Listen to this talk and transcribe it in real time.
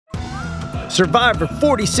Survivor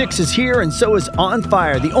 46 is here, and so is On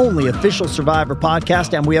Fire, the only official Survivor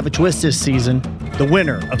podcast, and we have a twist this season. The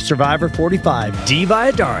winner of Survivor 45, Dee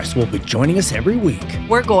Valladares, will be joining us every week.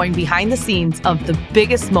 We're going behind the scenes of the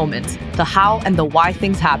biggest moments, the how and the why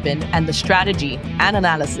things happen, and the strategy and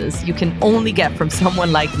analysis you can only get from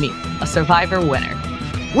someone like me, a Survivor winner.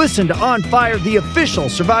 Listen to On Fire, the official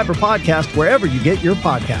Survivor podcast, wherever you get your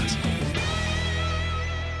podcasts.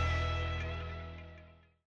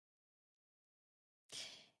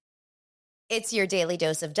 It's your daily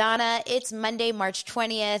dose of Donna. It's Monday, March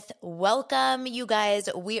 20th. Welcome, you guys.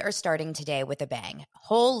 We are starting today with a bang.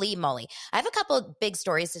 Holy moly. I have a couple big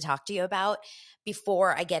stories to talk to you about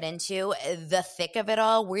before I get into the thick of it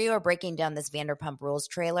all. We are breaking down this Vanderpump Rules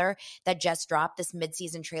trailer that just dropped, this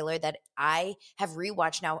midseason trailer that I have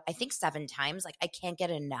rewatched now, I think 7 times. Like, I can't get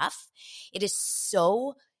enough. It is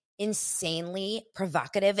so insanely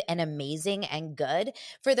provocative and amazing and good.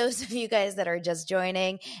 For those of you guys that are just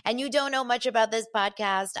joining and you don't know much about this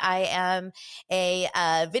podcast, I am a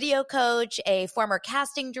video coach, a former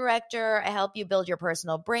casting director. I help you build your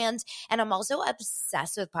personal brand, and I'm also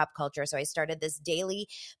obsessed with pop culture. So I started this daily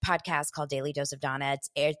podcast called Daily Dose of Donna.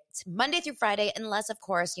 It's Monday through Friday, unless, of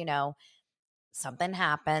course, you know, something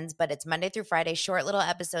happens, but it's Monday through Friday, short little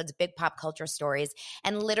episodes, big pop culture stories.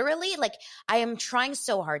 And literally, like, I am trying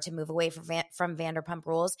so hard to move away from Vanderpump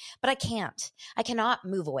Rules, but I can't. I cannot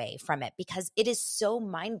move away from it because it is so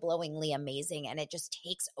mind-blowingly amazing and it just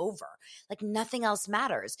takes over. Like, nothing else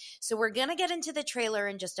matters. So we're going to get into the trailer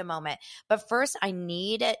in just a moment. But first, I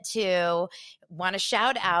need to want to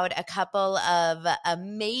shout out a couple of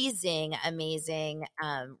amazing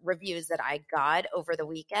reviews that I got over the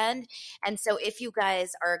weekend. And so if you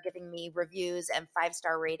guys are giving me reviews and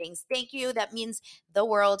 5-star ratings, thank you. That means the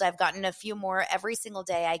world. I've gotten a few more every single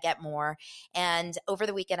day. I get more. And over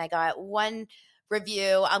the weekend, I got one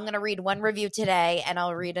review. I'm going to read one review today and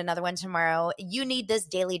I'll read another one tomorrow. You need this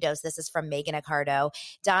daily dose. This is from Megan Accardo.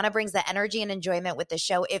 Donna brings the energy and enjoyment with the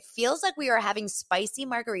show. It feels like we are having spicy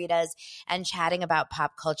margaritas and chatting about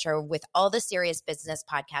pop culture with all the serious business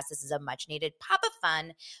podcasts. This is a much needed pop of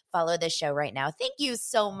fun. Follow this show right now. Thank you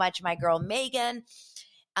so much, my girl, Megan.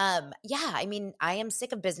 I mean, I am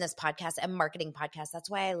sick of business podcasts and marketing podcasts. That's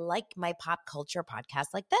why I like my pop culture podcast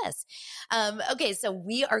like this. Okay, so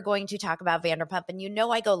we are going to talk about Vanderpump, and you know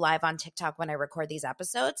I go live on TikTok when I record these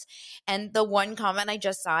episodes, and the one comment I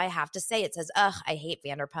just saw, I have to say, it says, "Ugh, I hate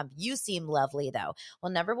Vanderpump. You seem lovely, though."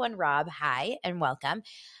 Well, number one, Rob, hi, and welcome.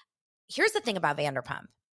 Here's the thing about Vanderpump,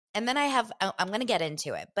 and then I'm going to get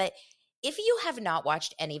into it, but if you have not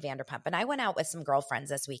watched any Vanderpump, and I went out with some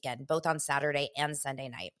girlfriends this weekend, both on Saturday and Sunday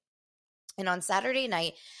night. And on Saturday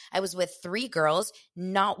night, I was with 3 girls.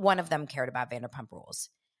 Not one of them cared about Vanderpump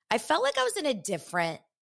Rules. I felt like I was in a different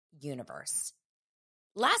universe.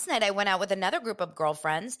 Last night, I went out with another group of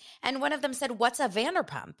girlfriends, and one of them said, "What's a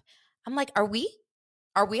Vanderpump?" I'm like, Are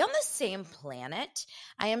we on the same planet?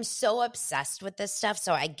 I am so obsessed with this stuff,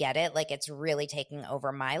 so I get it. Like, it's really taking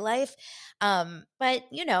over my life. But,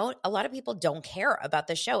 you know, a lot of people don't care about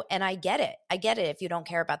the show, and I get it. I get it if you don't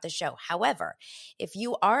care about the show. However, if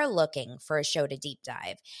you are looking for a show to deep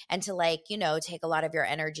dive and to, like, you know, take a lot of your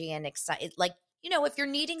energy and excite, like, you know, if you're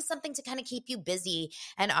needing something to kind of keep you busy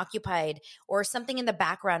and occupied or something in the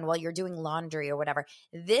background while you're doing laundry or whatever,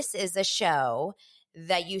 this is a show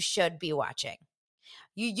that you should be watching.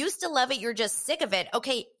 You used to love it. You're just sick of it.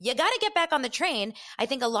 Okay, you got to get back on the train. I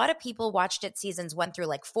think a lot of people watched it seasons 1 through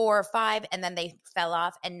like 4 or 5, and then they fell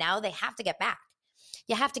off, and now they have to get back.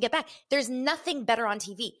 You have to get back. There's nothing better on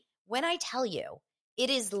TV. When I tell you, it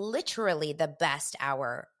is literally the best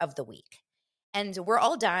hour of the week. And we're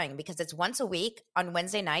all dying because it's once a week on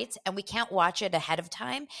Wednesday nights, and we can't watch it ahead of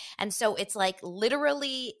time. And so it's like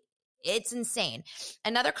literally – it's insane.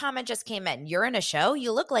 Another comment just came in. "You're in a show?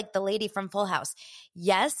 You look like the lady from Full House."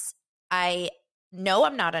 Yes, I know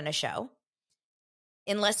I'm not in a show,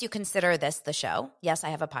 unless you consider this the show. Yes, I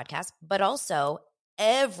have a podcast, but also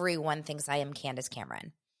everyone thinks I am Candace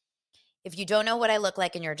Cameron. If you don't know what I look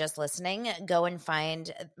like and you're just listening, go and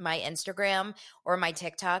find my Instagram or my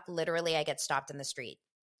TikTok. Literally, I get stopped in the street.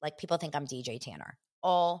 Like, people think I'm DJ Tanner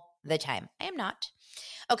all the time. I am not.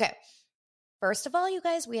 Okay. First of all, you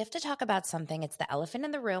guys, we have to talk about something. It's the elephant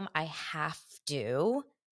in the room. I have to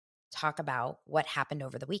talk about what happened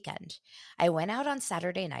over the weekend. I went out on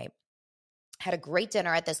Saturday night, had a great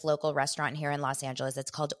dinner at this local restaurant here in Los Angeles.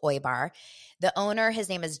 It's called Oi Bar. The owner, his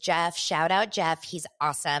name is Jeff. Shout out Jeff. He's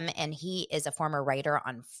awesome. And he is a former writer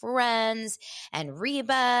on Friends and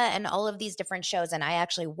Reba and all of these different shows. And I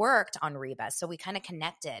actually worked on Reba. So we kind of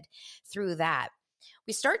connected through that.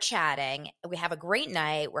 we start chatting. We have a great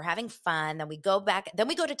night. We're having fun. Then we go back. Then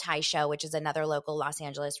we go to Tai Show, which is another local Los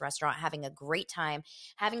Angeles restaurant, having a great time,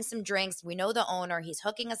 having some drinks. We know the owner. He's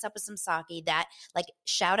hooking us up with some sake. That, like,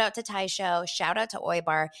 shout out to Tai Show. Shout out to Oi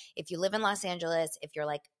Bar. If you live in Los Angeles, if you're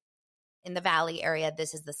like in the Valley area,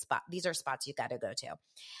 this is the spot. These are spots you got to go to.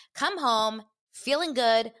 Come home, feeling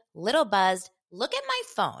good, little buzzed. Look at my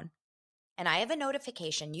phone, and I have a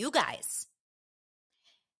notification. You guys,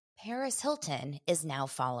 Paris Hilton is now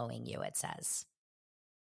following you, it says.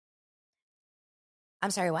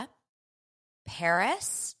 I'm sorry, what?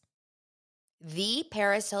 Paris? The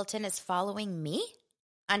Paris Hilton is following me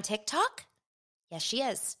on TikTok? Yes, she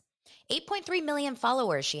is. 8.3 million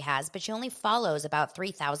followers she has, but she only follows about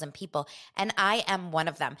 3,000 people, and I am one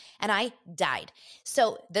of them, and I died.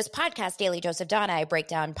 So this podcast, Daily Dose of Donna, I break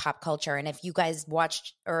down pop culture, and if you guys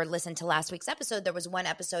watched or listened to last week's episode, there was one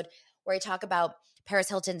episode where I talk about Paris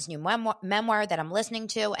Hilton's new memoir that I'm listening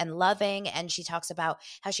to and loving, and she talks about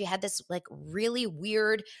how she had this like really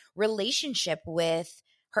weird relationship with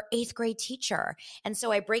her 8th grade teacher. And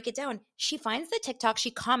so I break it down. She finds the TikTok,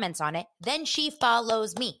 she comments on it, then she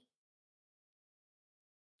follows me.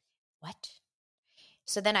 What?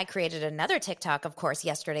 So then I created another TikTok, of course,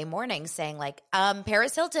 yesterday morning saying like,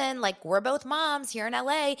 Paris Hilton, like, we're both moms here in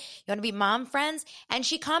LA. You want to be mom friends? And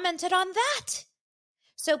she commented on that.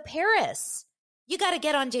 So Paris, you got to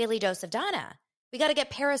get on Daily Dose of Donna. We got to get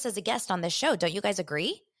Paris as a guest on this show. Don't you guys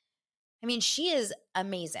agree? I mean, she is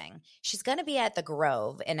amazing. She's going to be at the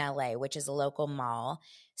Grove in LA, which is a local mall,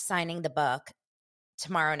 signing the book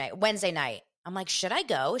tomorrow night, Wednesday night. I'm like, should I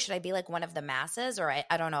go? Should I be like one of the masses? Or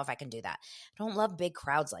I don't know if I can do that. I don't love big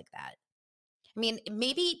crowds like that. I mean,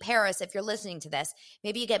 maybe Paris, if you're listening to this,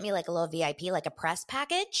 maybe you get me like a little VIP, like a press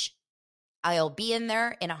package. I'll be in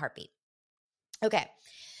there in a heartbeat. Okay.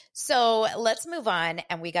 So let's move on.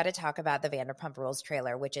 And we got to talk about the Vanderpump Rules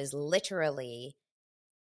trailer, which is literally,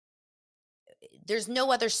 there's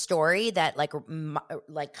no other story that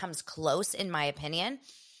like comes close in my opinion.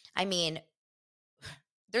 I mean,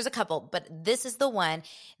 there's a couple, but this is the one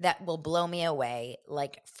that will blow me away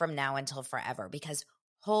like from now until forever because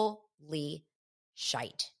holy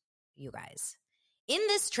shite, you guys. In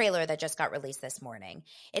this trailer that just got released this morning,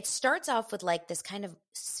 it starts off with like this kind of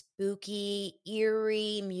spooky,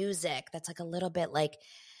 eerie music that's like a little bit like,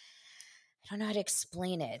 I don't know how to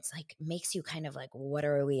explain it. It's like makes you kind of like, what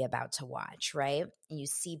are we about to watch, right? And you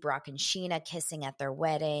see Brock and Sheena kissing at their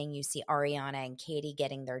wedding. You see Ariana and Katie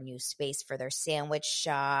getting their new space for their sandwich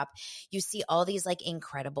shop. You see all these like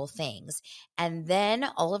incredible things. And then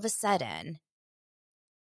all of a sudden,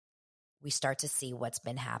 we start to see what's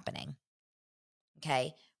been happening.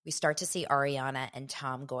 Okay? We start to see Ariana and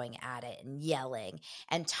Tom going at it and yelling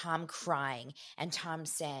and Tom crying and Tom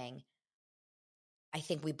saying, I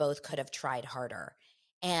think we both could have tried harder.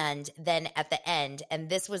 And then at the end, and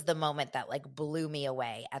this was the moment that like blew me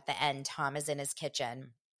away. At the end, Tom is in his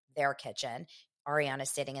kitchen, their kitchen. Ariana's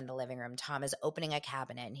sitting in the living room. Tom is opening a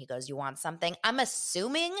cabinet and he goes, you want something? I'm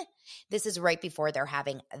assuming this is right before they're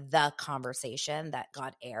having the conversation that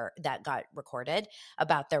got recorded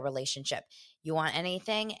about their relationship. You want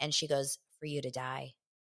anything? And she goes, for you to die.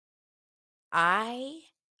 I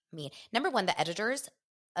mean, number one, the editors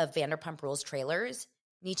of Vanderpump Rules trailers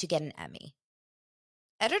need to get an Emmy.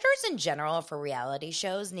 Editors in general for reality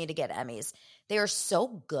shows need to get Emmys. They are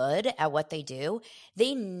so good at what they do.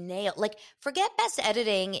 They nail, like, forget best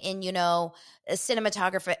editing in,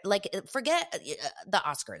 cinematography, like, forget the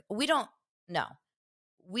Oscars. We don't know.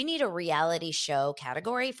 We need a reality show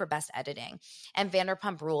category for best editing, and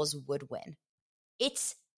Vanderpump Rules would win.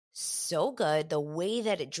 It's so good, the way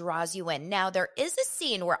that it draws you in. Now, there is a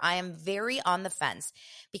scene where I am very on the fence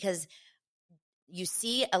because you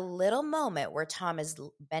see a little moment where Tom is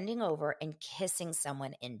bending over and kissing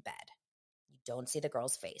someone in bed. You don't see the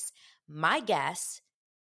girl's face. My guess,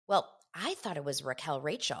 well, I thought it was Raquel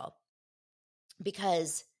Rachel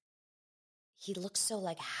because he looks so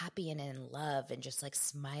like happy and in love and just like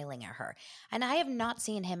smiling at her. And I have not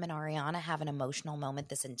seen him and Ariana have an emotional moment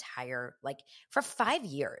this entire, like for 5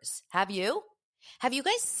 years. Have you? Have you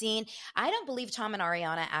guys seen? I don't believe Tom and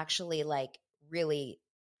Ariana actually like really,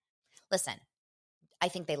 listen, I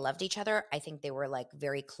think they loved each other. I think they were like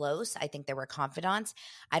very close. I think they were confidants.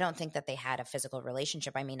 I don't think that they had a physical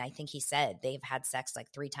relationship. I mean, I think he said they've had sex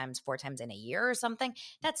like 3 times, 4 times in a year or something.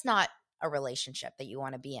 That's not a relationship that you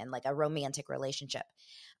want to be in, like a romantic relationship.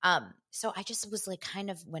 So I just was like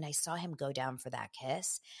kind of, when I saw him go down for that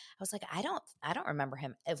kiss, I was like, I don't remember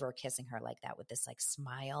him ever kissing her like that with this like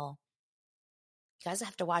smile. You guys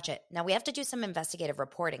have to watch it. Now we have to do some investigative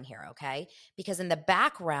reporting here, okay? Because in the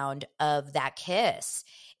background of that kiss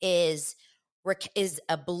is is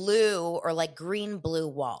a blue or like green-blue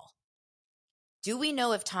wall. Do we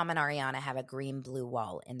know if Tom and Ariana have a green-blue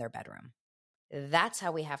wall in their bedroom? That's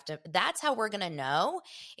how we're going to know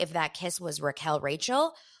if that kiss was Raquel,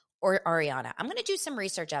 Rachel, or Ariana. I'm going to do some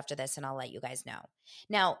research after this and I'll let you guys know.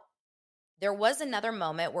 Now, there was another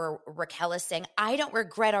moment where Raquel is saying, I don't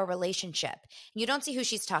regret our relationship. You don't see who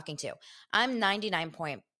she's talking to. I'm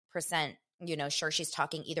 99% sure she's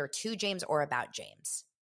talking either to James or about James.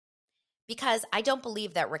 Because I don't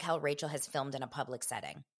believe that Raquel Rachel has filmed in a public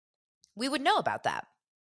setting. We would know about that.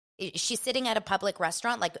 She's sitting at a public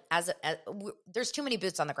restaurant, like there's too many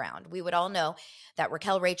boots on the ground. We would all know that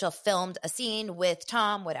Raquel Rachel filmed a scene with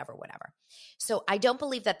Tom, whatever. So I don't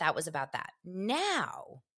believe that was about that.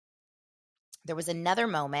 Now, there was another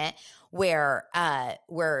moment where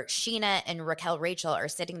Sheena and Raquel Rachel are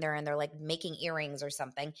sitting there and they're like making earrings or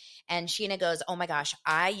something. And Sheena goes, oh my gosh,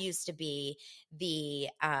 I used to be the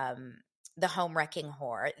home wrecking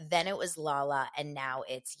whore. Then it was Lala and now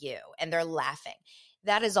it's you. And they're laughing.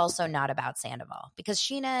 That is also not about Sandoval because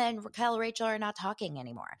Sheena and Raquel Rachel are not talking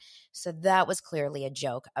anymore. So that was clearly a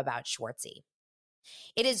joke about Schwartzy.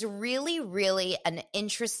 It is really, really an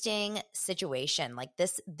interesting situation. Like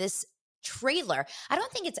this trailer, I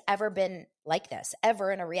don't think it's ever been like this,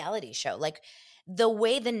 ever in a reality show. Like the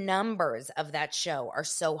way the numbers of that show are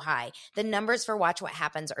so high. The numbers for Watch What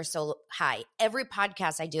Happens are so high. Every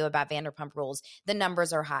podcast I do about Vanderpump Rules, the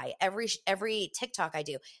numbers are high. Every TikTok I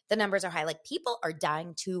do, the numbers are high. Like people are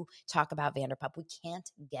dying to talk about Vanderpump. We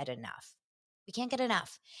can't get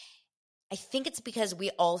enough. I think it's because we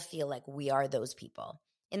all feel like we are those people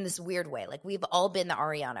in this weird way. Like we've all been the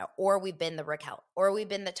Ariana, or we've been the Raquel, or we've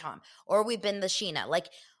been the Tom, or we've been the Sheena. Like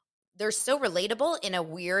they're so relatable in a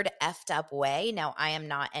weird effed up way. Now I am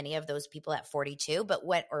not any of those people at 42,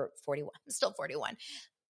 or 41, I'm still 41.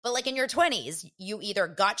 But like in your 20s, you either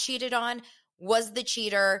got cheated on, was the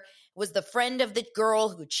cheater, was the friend of the girl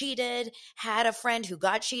who cheated, had a friend who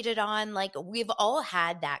got cheated on. Like we've all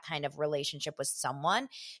had that kind of relationship with someone.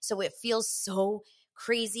 So it feels so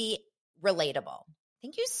crazy relatable.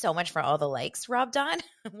 Thank you so much for all the likes, Rob Don.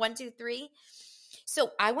 1, 2, 3. So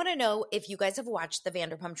I want to know if you guys have watched the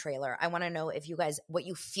Vanderpump trailer. I want to know what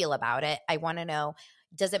you feel about it. I want to know,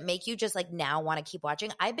 does it make you just like now want to keep watching?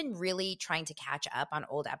 I've been really trying to catch up on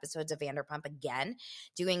old episodes of Vanderpump again,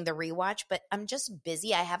 doing the rewatch, but I'm just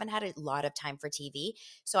busy. I haven't had a lot of time for TV.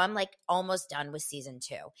 So I'm like almost done with season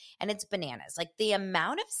 2 and it's bananas. Like the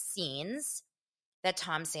amount of scenes that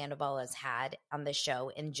Tom Sandoval has had on the show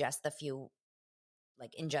in just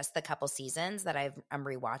the couple seasons that I'm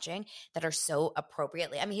rewatching that are so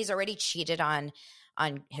appropriately. I mean, he's already cheated on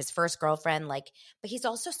his first girlfriend, but he's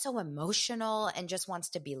also so emotional and just wants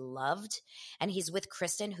to be loved. And he's with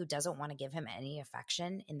Kristen, who doesn't want to give him any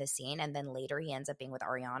affection in the scene. And then later he ends up being with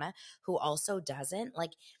Ariana, who also doesn't.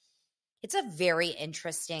 Like, it's a very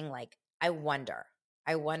interesting, I wonder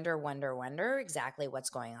exactly what's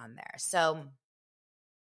going on there. So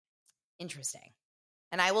interesting.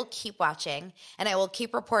 And I will keep watching and I will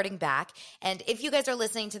keep reporting back. And if you guys are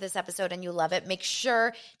listening to this episode and you love it, make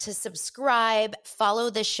sure to subscribe, follow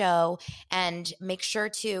the show, and make sure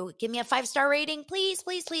to give me a 5-star rating, please,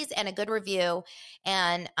 and a good review.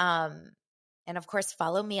 And of course,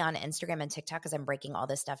 follow me on Instagram and TikTok because I'm breaking all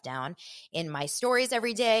this stuff down in my stories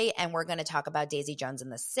every day. And we're going to talk about Daisy Jones and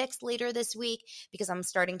the Six later this week because I'm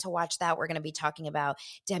starting to watch that. We're going to be talking about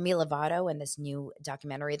Demi Lovato and this new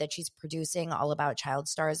documentary that she's producing all about child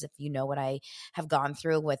stars. If you know what I have gone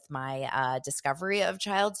through with my discovery of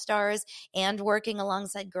child stars and working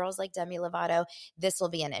alongside girls like Demi Lovato, this will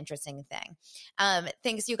be an interesting thing.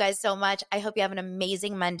 Thanks you guys so much. I hope you have an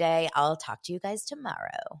amazing Monday. I'll talk to you guys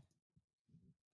tomorrow.